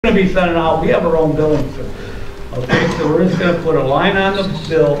gonna be sending out, we have our own billing system. Okay, so we're just gonna put a line on the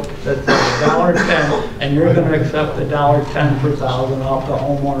bill that says $1.10, and you're gonna accept the $1.10 per thousand off the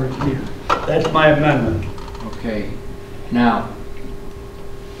homeowner's meter. That's my amendment. Okay, now,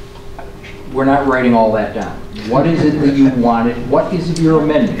 we're not writing all that down. What is it that you wanted? What is your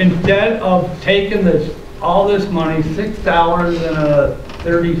amendment? Instead of taking this, all this money,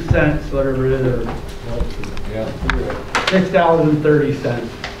 $6.30, whatever it is, or $6.30,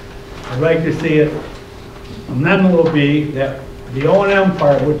 I'd like to see it, amendment will be that the O&M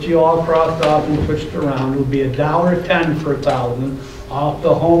part, which you all crossed off and switched around, will be $1.10 per thousand off the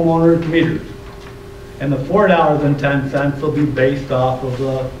homeowner's meters. And the $4.10 will be based off of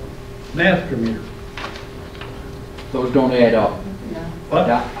the master meter. Those don't add up. What?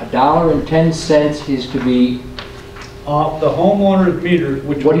 $1.10 is to be Off the homeowner's meters,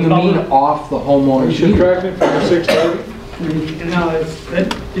 which. What do you mean off the homeowner's meter? Subtracting from the 630? No, it's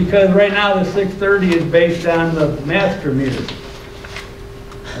because right now the 630 is based on the master meter.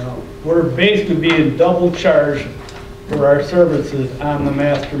 We're basically being double charged for our services on the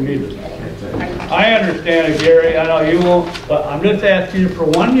master meter. I understand it, Gary, I know you won't, but I'm just asking you for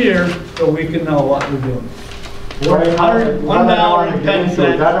 1 year so we can know what we're doing. We're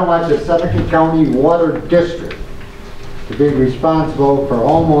 $1.10. I don't want the Seneca County Water District to be responsible for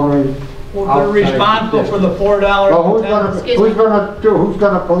homeowners. Well, they're responsible for the $4. Well, who's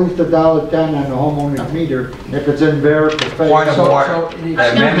gonna police the $1.10 on the homeowner's meter if it's in there to pay? Point of order.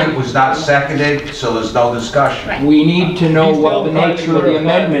 The amendment was not seconded, so there's no discussion. We need to know what the nature of the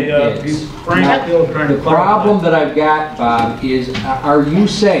amendment is. The problem that I've got, Bob, is are you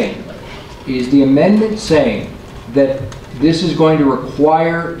saying, is the amendment saying that this is going to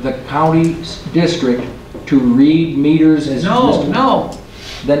require the county district to read meters as... No.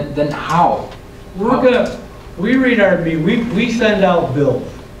 Then how? We read we send out bills,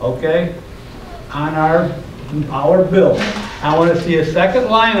 okay? On our bill. I want to see a second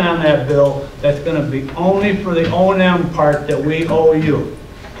line on that bill that's going to be only for the O&M part that we owe you,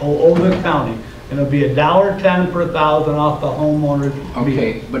 owe the county. And it'll be $1.10 per thousand off the homeowner's meter.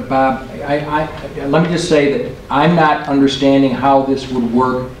 Okay, but Bob, let me just say that I'm not understanding how this would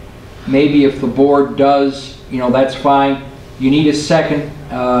work. Maybe if the board does, that's fine. You need a second,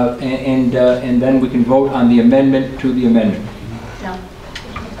 and then we can vote on the amendment to the amendment. No.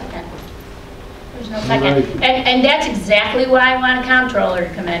 There's no second. And that's exactly why I want a comptroller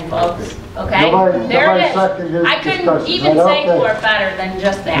to come in, folks. Okay? There it is. I couldn't even say more better than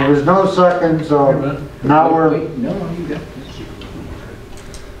just that. There was no second, so now we're... No, you got it.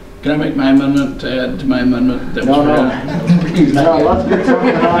 Can I make my amendment to add to my amendment? That No, let's get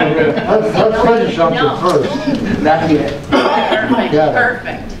something on here. Let's finish something first. Not yet.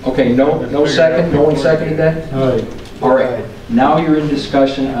 Perfect. Okay, no second? No one seconded that? All right. Now you're in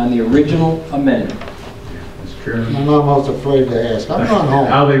discussion on the original amendment. Mr. Chairman. I'm almost afraid to ask. I'm going home.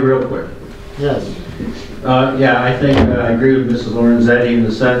 I'll be real quick. Yes. Yeah, I think I agree with Mrs. Lorenzetti in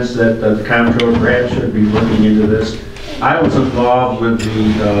the sense that the comptroller perhaps should be looking into this. I was involved with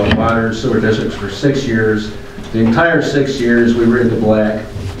the water and sewer districts for 6 years. The entire 6 years we were in the black.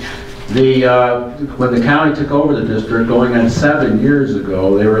 When the county took over the district, going on 7 years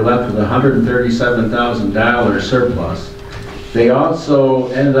ago, they were left with $137,000 surplus. They also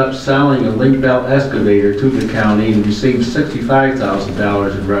ended up selling a link belt excavator to the county and received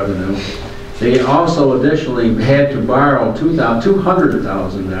 $65,000 in revenue. They also additionally had to borrow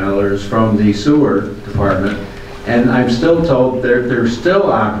 $200,000 from the sewer department, and I'm still told they're still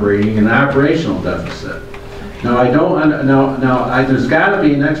operating an operational deficit. Now there's got to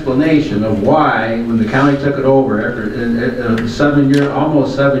be an explanation of why, when the county took it over after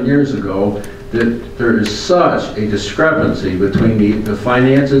almost 7 years ago, that there is such a discrepancy between the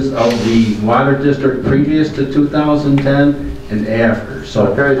finances of the water district previous to 2010 and after. So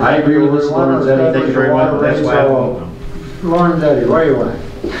okay, I agree with Mr. Lorenzetti. Thank you very much. That's why I vote no. Lorenzetti, where you at?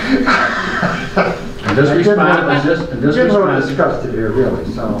 I'm just disgusted here, really.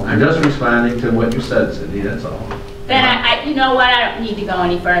 So I'm just responding to what you said, Cindy. That's all. Then you know what? I don't need to go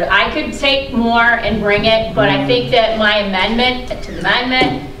any further. I could take more and bring it, but I think that my amendment to the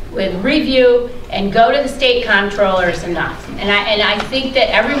amendment with review and go to the state comptroller is enough. And I think that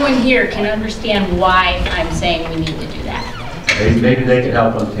everyone here can understand why I'm saying we need to do that. Maybe they can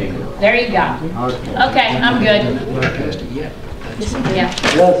help untangle it. There you go. Okay, I'm good. Yeah. yes,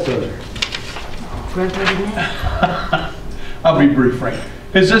 sir. I'll be brief, Frank.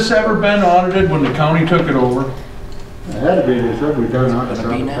 Has this ever been audited when the county took it over? It had to be. It should be done. It has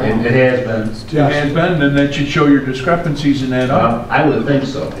been. It has been, then that should show your discrepancies in that. I would think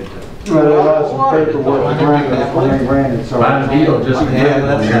so. Well, they lost some paperwork when they ran it, so. Bonneville just had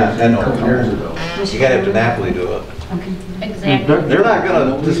one a couple years ago. You gotta have DiNapoli do it. Exactly. They're not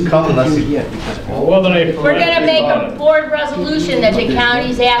gonna just come unless you... Well, then they. We're gonna make a board resolution that the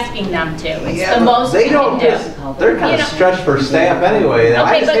county's asking them to. It's Yeah, the most they we don't can just, do. they're kind You of know- stretched for staff anyway. I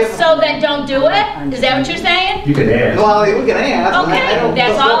Okay, just but have- so then don't do it? Is that what you're saying? You could ask. Well, we can ask. I Okay, don't-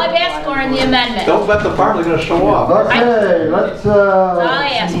 that's all I've asked for in the amendment. Don't bet the farm they're gonna show up. Okay, let's, That's all I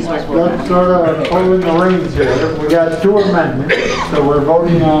asked for. let's sort of pull in the reins here. We got 2 amendments, so we're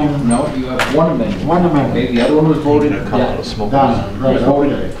voting on No, you have one amendment. one amendment. Okay, the other one was voted down. Done, right,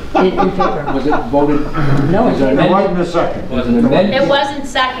 okay. Was it voted? No, was it an There wasn't amendment? a second. Was an amendment? It wasn't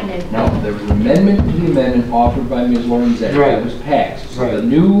seconded. No, there was an amendment to the amendment offered by Ms. Lorenzetti. Right. It was passed. So the Right.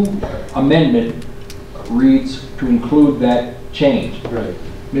 new amendment reads to include that change. Right.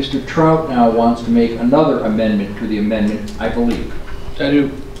 Mr. Trout now wants to make another amendment to the amendment, I believe. I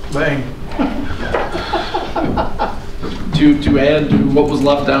do. Bang. To add to what was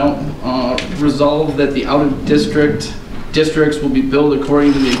left out, resolve that the districts will be billed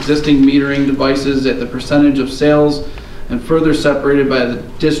according to the existing metering devices at the percentage of sales and further separated by the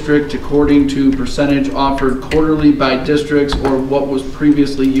district according to percentage offered quarterly by districts or what was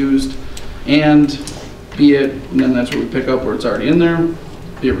previously used, and be it, and then that's where we pick up where it's already in there,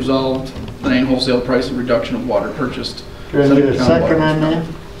 be it resolved, the main wholesale price of reduction of water purchased. Can I get a second on that?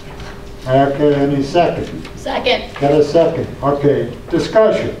 Okay, any second? Second. Got a second, okay.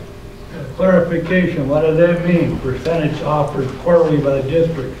 Discussion. Clarification, what does that mean? Percentage offered quarterly by the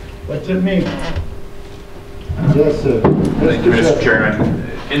district. What's it mean? Yes, sir. Thank you, Mr. Chairman.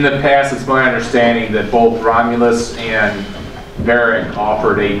 In the past, it's my understanding that both Romulus and Varick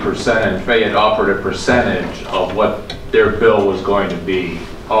offered a percentage, Fayette offered a percentage of what their bill was going to be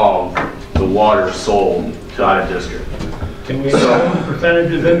of the water sold to out of district. Can we add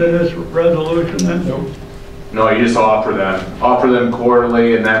percentages into this resolution then? Nope. No, you just offer them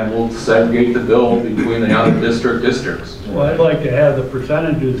quarterly, and then we'll segregate the bill between the out of district districts. Well, I'd like to have the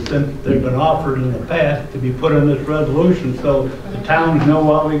percentages, since they've been offered in the past, to be put in this resolution so the towns know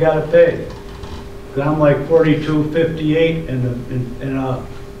what we gotta pay. 'Cause I'm like 42.58 in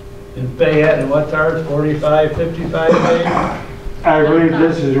Fayette, and what's ours, 45.55 maybe? I believe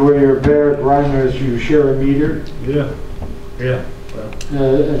this is where your Barrett Rhinos, you share a meter. Yeah, yeah.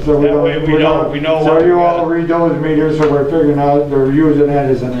 So we That way we know So what you we all got. read those meters, so we're figuring out, they're using that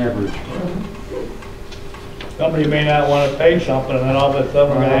as an average. Somebody may not wanna pay something, and then all of a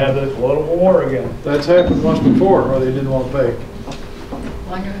sudden we're gonna have this little war again. That's happened once before, where they didn't want to pay.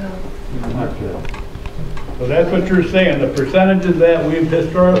 Wonder who. Okay. So that's what you're saying, the percentages that we've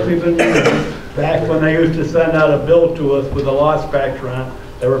historically been using, back when they used to send out a bill to us with a loss factor on,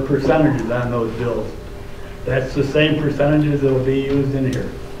 there were percentages on those bills. That's the same percentages that will be used in here.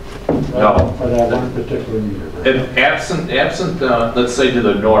 No. For that one particular meter. If absent, let's say to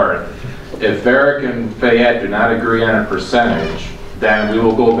the north, if Varick and Fayette do not agree on a percentage, then we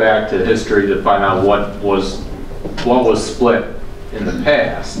will go back to history to find out what was split in the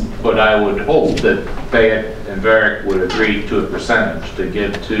past. But I would hope that Fayette and Varick would agree to a percentage to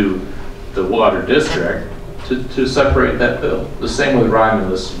give to the water district to separate that bill. The same with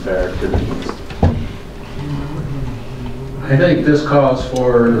Romulus and Varick to the east. I think this calls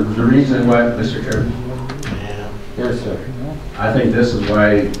for the reason why, Mr. Chairman, Yes, sir. I think this is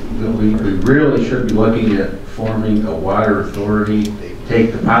why we really should be looking at forming a water authority,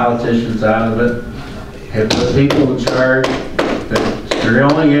 take the politicians out of it, have the people in charge, that their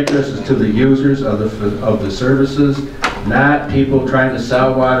only interest is to the users of the services, not people trying to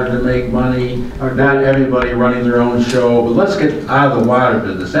sell water to make money, or not everybody running their own show, but let's get out of the water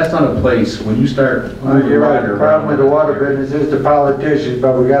business. That's not a place, when you start moving You're right, water the problem with the around. water business is the politicians,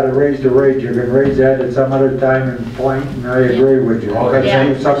 but we gotta raise the rate. You can raise that at some other time and point, and I agree with you. Okay. Let's Yeah,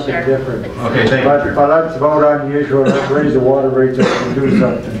 do for something sure. different. Okay, thank you. But let's vote on the issue, let's raise the water rates and do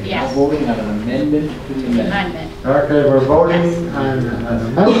something. Yes, Voting on an amendment to the amendment. amendment. Okay, we're voting on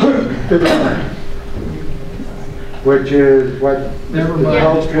an amendment to the amendment, which is what Never Mr. mind,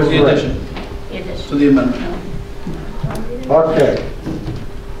 Phelps just just the read. addition The to addition. the amendment. Okay.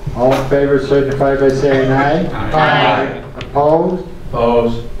 All in favor signify by saying aye. Aye. Opposed?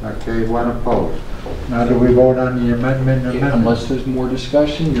 Opposed? Okay, one opposed. Now do we vote on the amendment? Unless there's more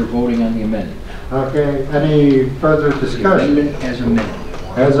discussion, you're voting on the amendment. Okay, any further The discussion? amendment as amended.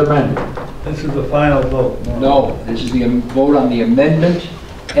 As amended. This is the final vote. No, this is the vote on the amendment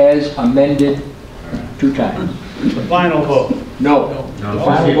as amended 2 times. The final vote. No. No, The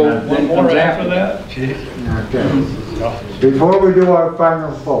final vote One then more comes after after. that? Jeez. Okay. Before we do our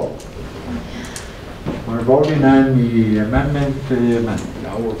final vote, we're voting on the amendment to the amendment.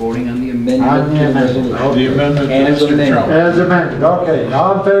 Now we're voting on the amendment On the to the amendment. resolution. The amendment to As Mr. amended. Trout. As amended, okay.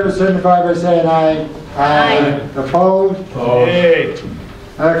 All in favor, signify by saying aye. Aye. Opposed? Hey.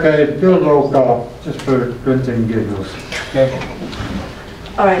 Okay, do a roll call, just for grins and giggles. Okay.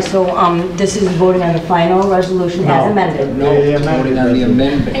 All right, so this is voting on the final resolution as amended, No, The it's voting on the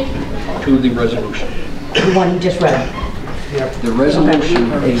amendment to the resolution. the one you just read. The resolution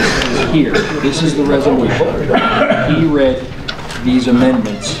is here. This is the resolution. He read these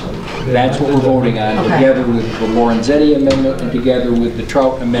amendments. That's what we're voting on, Okay. together with the Lorenzetti amendment and together with the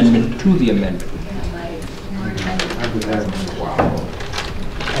Trout amendment to the amendment.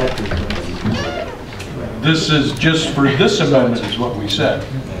 This is just for this amendment is what we said.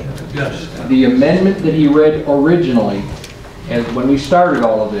 Yes. The amendment that he read originally, as when we started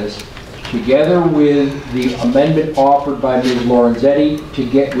all of this, together with the amendment offered by Ms. Lorenzetti,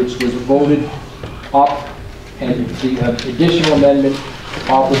 which was voted up, and the additional amendment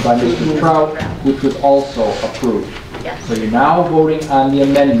offered by Mr. Trout, which was also approved. Yes. So you're now voting on the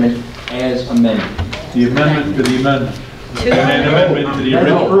amendment as amended. The amendment to the amendment. And an amendment to the That's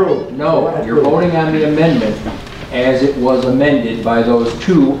original. approved. No, you're voting on the amendment as it was amended by those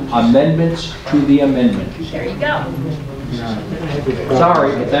two amendments to the amendment. There you go.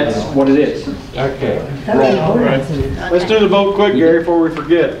 Sorry, but that's what it is. Okay. That was voted on, so- Let's do the vote quick, Gary, before we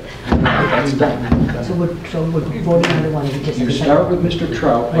forget. That's done. So we're voting on the one you just. You start with Mr.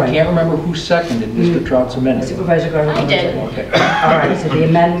 Trout. I Right. can't remember who seconded Mr. Trout's amendment. Supervisor Garland. I did. Okay. All right, so the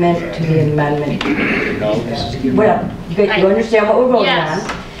amendment to the amendment. No, this is. Well, you understand what we're voting on? Yes.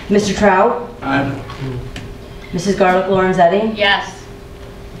 Mr. Trout? Mrs. Garlic Lorenzetti? Yes.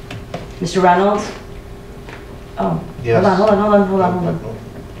 Mr. Reynolds? Oh, Yes. hold on. All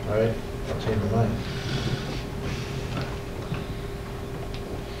right, I'll change my mind.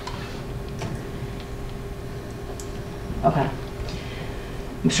 Okay.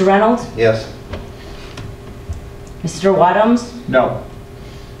 Mr. Reynolds? Yes. Mr. Wadums? No.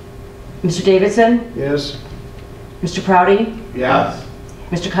 Mr. Davidson? Yes. Mr. Proudy? Yes.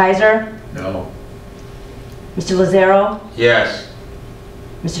 Mr. Kaiser? No. Mr. Lazaro? Yes.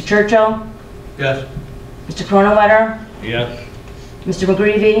 Mr. Churchill? Yes. Mr. Cronewetter? Yes. Mr.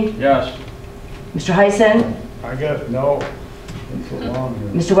 McGreevy? Yes. Mr. Heisen? I guess no. Been so long here.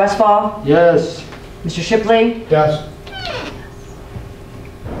 Mr. Westfall? Yes. Mr. Shipley? Yes.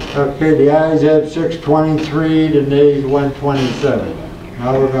 Okay, the ayes have 623, the nays 127.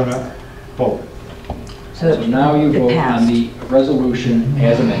 Now we're gonna vote. So now you it vote on passed. the resolution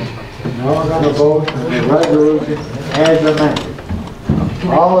as amended. Now we're gonna vote on the resolution as amended.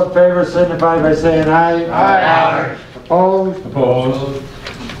 All in favor signify by saying aye. Aye. Opposed? Opposed?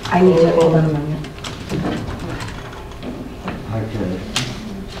 I need to, hold on a minute. Okay.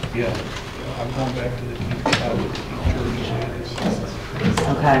 Yeah. I'm going back to the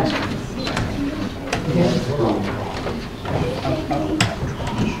Okay.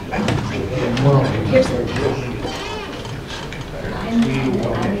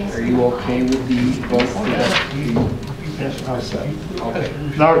 Are you okay with the vote for that? Yes, I said. Okay.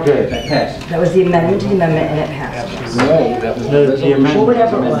 Okay. That passed. That was the amendment to the amendment and it passed. No, that was the The resolution. amendment.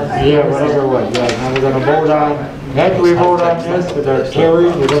 Whatever it was. Yeah, whatever it was, yeah. Now we're gonna vote on, after we vote on this, with our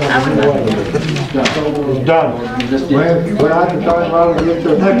carried, we're gonna do what? It's done. You just did. We're not talking about it, we get to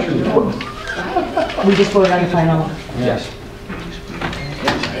the next report. We just voted on the final. Yes.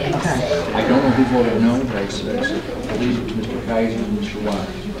 Okay. I don't know who voted no, but I believe it was Mr. Kaiser and Mr.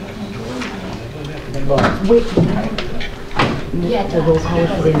 Waters. Wait. The roll call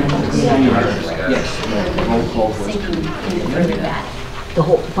for the amendment to the amendment. Yes. Roll call for it. The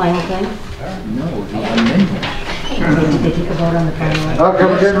whole final thing? No, the amendment. Did they take a vote on the final? Okay,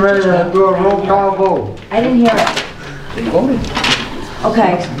 we're getting ready to do a roll call vote. I didn't hear it. They voted.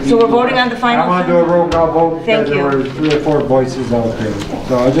 Okay, so we're voting on the I final wanna do a thing? roll call vote Thank because there you. were 3 or 4 voices out there.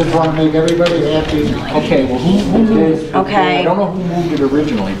 So I just wanna make everybody happy. Okay, well, who moved it? Okay. I don't know who moved it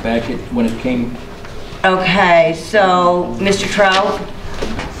originally, when it came. Okay, so, Mr. Trout?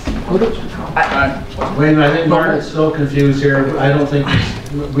 Wait a minute, I think Mark is so confused here. I don't think,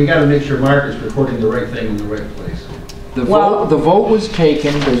 we gotta make sure Mark is recording the right thing in the right place. Well- The vote was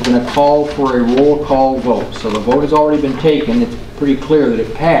taken, there's been a call for a roll call vote. So the vote has already been taken, it's pretty clear that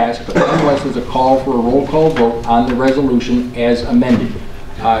it passed, but nonetheless, there's a call for a roll call vote on the resolution as amended.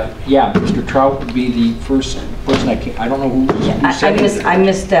 Yeah, Mr. Trout would be the first person, I don't know who I seconded it.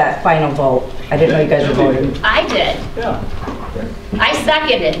 missed that final vote. I didn't know you guys were voting. I did. Yeah. I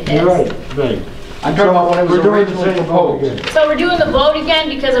seconded You're this. right. I'm talking about when it was We're doing the originally same vote proposed. again. So we're doing the vote again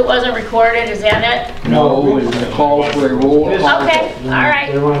because it wasn't recorded, is that it? No, it was a call for a roll call. Okay, all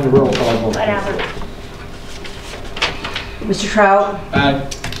right, They wanted the roll call vote. whatever. Mr. Trout? Aye.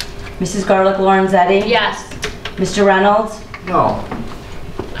 Mrs. Garlick Lorenzetti? Yes. Mr. Reynolds? No.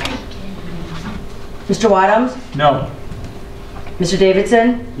 Mr. Wadums? No. Mr.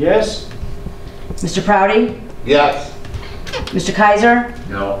 Davidson? Yes? Mr. Proudy? Yes. Mr. Kaiser?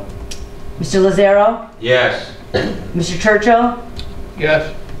 No. Mr. Lazaro? Yes. Mr. Churchill?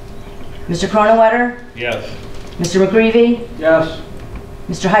 Yes. Mr. Cronewetter? Yes. Mr. McGreevy? Yes.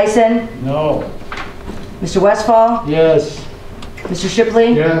 Mr. Heisen? No. Mr. Westfall? Yes. Mr.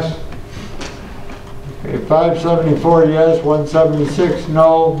 Shipley? Yes. Okay, 574 yes, 176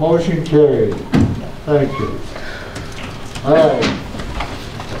 no, motion carried. Thank you. All right.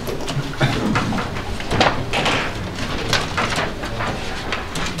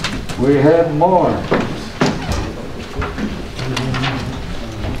 We have more.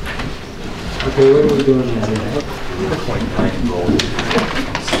 Okay, what are we doing here?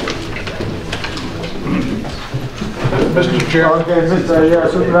 Mr. Chair, Okay, Mr. Yeah,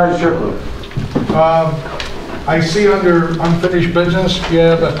 Supervisor Shipley. I see under unfinished business, you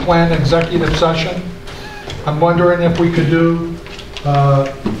have a planned executive session. I'm wondering if we could do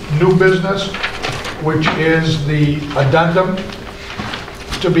new business, which is the addendum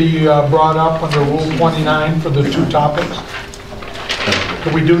to be brought up under Rule 29 for the two topics.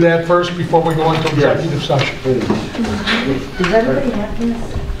 Could we do that first before we go into executive session? Does everybody have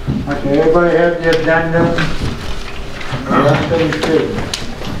this? Okay, everybody have the addendum?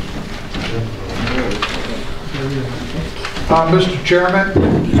 Mr. Chairman?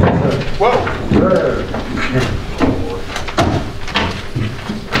 Whoa.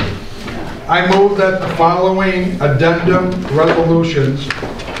 I move that the following addendum resolutions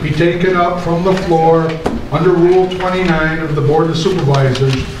be taken up from the floor under Rule 29 of the Board of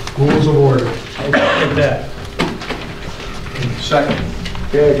Supervisors, Rules of Order. I second that. Second.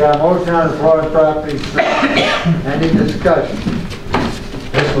 Okay, got a motion on the floor properly. Any discussion?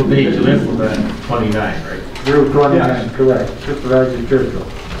 This will be to implement 29, right? Rule 29, correct. Supervisor Churchill.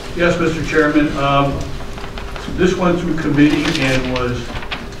 Yes, Mr. Chairman. This went through committee and was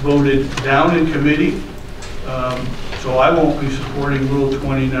voted down in committee. So I won't be supporting Rule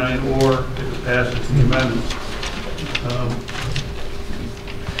 29 or if it passes the amendment.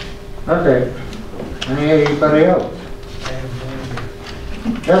 Okay. Anybody else?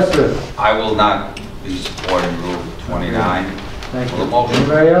 Yes, sir. I will not be supporting Rule 29. Thank For you. the motion.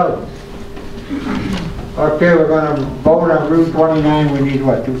 Anybody else? Okay, we're going to vote on Rule 29. We need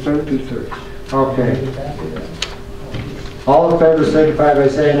what, two-thirds? Two-thirds. Okay. All in favor signify by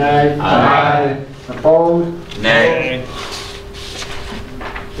saying aye. Aye. Opposed? Nay.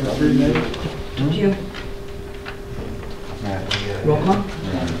 Thank you. Roll call?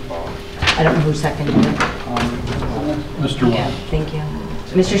 I don't know who seconded it. Mr. Yeah, Watt. thank you.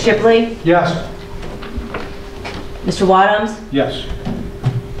 Mr. Shipley? Yes. Mr. Wadums? Yes.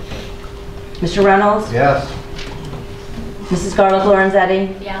 Mr. Reynolds? Yes. Mrs. Garlick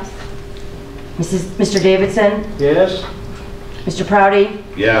Lorenzetti? Yes. Mr. Davidson? Yes. Mr. Proudy?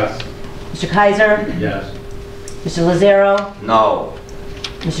 Yes. Mr. Kaiser? Yes. Mr. Lazaro? No.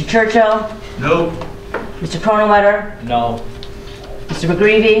 Mr. Churchill? No. Mr. Cronewetter? No. Mr.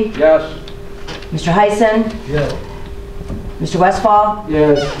 McGreevy? Yes. Mr. Heisen? Yes. Mr. Westfall?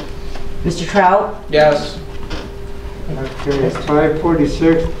 Yes. Mr. Trout? Yes. Okay,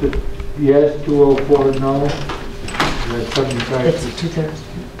 546 yes, 204 no. That's 75. It's two-thirds.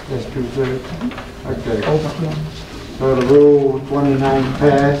 That's two-thirds. Okay. Over. So the Rule 29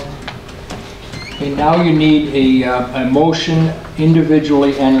 passed. Okay, now you need a motion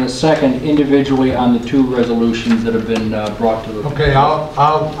individually and a second individually on the two resolutions that have been brought to the... Okay,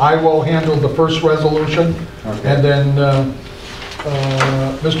 I will handle the first resolution, and then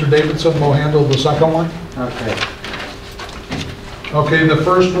Mr. Davidson will handle the second one. Okay. Okay, the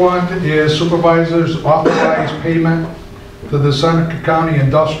first one is Supervisors authorize payment to the Seneca County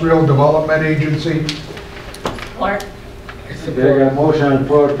Industrial Development Agency. Support. Okay, I got a motion on the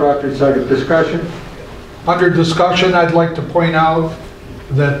floor, properly second. Discussion? Under discussion, I'd like to point out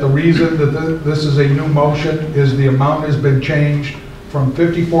that the reason that this is a new motion is the amount has been changed from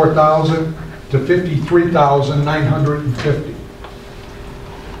 $54,000 to $53,950.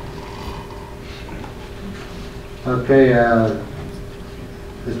 Okay,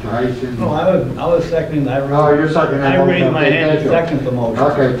 Mr. Heisen? No, I was seconding, I raised. Oh, you're seconding that I motion. raised my Okay, hand thank to you. second the motion.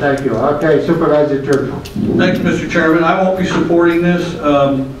 Okay, thank you. Okay, Supervisor Churchill. Thanks, Mr. Chairman. I won't be supporting this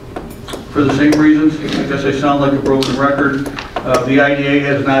for the same reasons. I guess I sound like a broken record. The IDA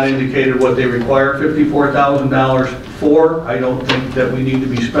has not indicated what they require $54,000 for. I don't think that we need to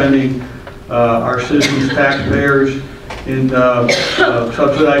be spending our citizens' taxpayers in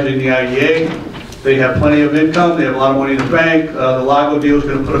subsidizing the IDA. They have plenty of income, they have a lot of money in the bank. The Lago deal is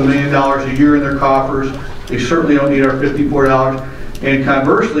going to put $1 million a year in their coffers. They certainly don't need our $54. And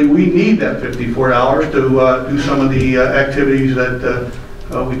conversely, we need that $54 to do some of the activities that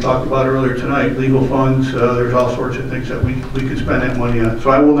we talked about earlier tonight, legal funds. There's all sorts of things that we could spend that money on.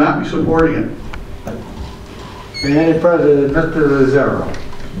 So I will not be supporting it. Any further, Mr. Lazaro?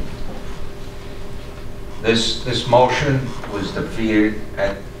 This motion was defeated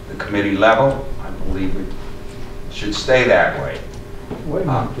at the committee level. I believe it should stay that way. Wait a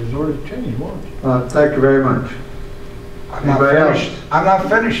minute, there's already changed, won't you? Thank you very much. I'm not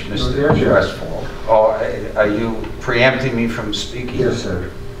finished, Mr. Westfall. Oh, are you preempting me from speaking? Yes,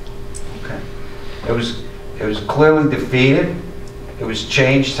 sir. Okay. It was clearly defeated. It was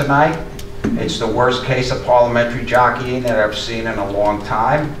changed tonight. It's the worst case of parliamentary jockeying that I've seen in a long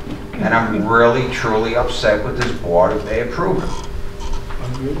time. And I'm really, truly upset with this board if they approve it.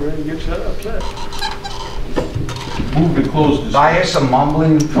 I'm getting ready to get upset. Move to close this. I hear some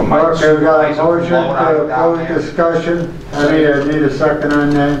mumbling from my Okay, we got a supervisor. motion to close discussion. I need a second on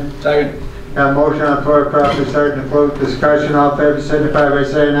that. Second. Got a motion on the floor, properly second to close discussion. All in favor, signify by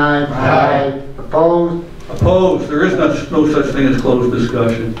saying aye. Aye. Opposed? Opposed, there is no such thing as closed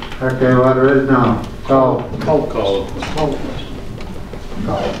discussion. Okay, well, there is now. So, Call.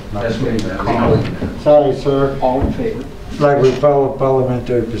 That's me, sorry, sir. all in favor? It's like we follow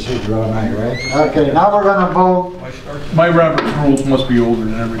parliamentary procedure all night, right? Okay, now we're gonna vote. My Robert's rules must be older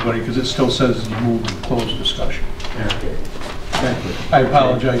than everybody because it still says move to close discussion. Okay. Thank you. I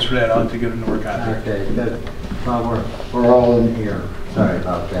apologize for that. I'll have to get another copy. Okay, good. Well, we're all in here. Sorry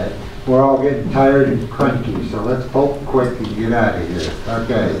about that. We're all getting tired and cranky, so let's vote quick and get out of here.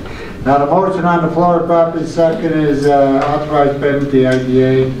 Okay. Now, the motion on the floor, properly second, is authorized payment to the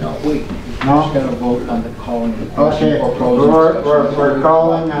IDA. No, wait. No? Just gotta vote on the calling the question Okay, or closing discussion. we're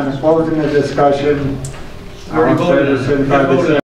calling on closing the discussion. Already voted on it. Signify by saying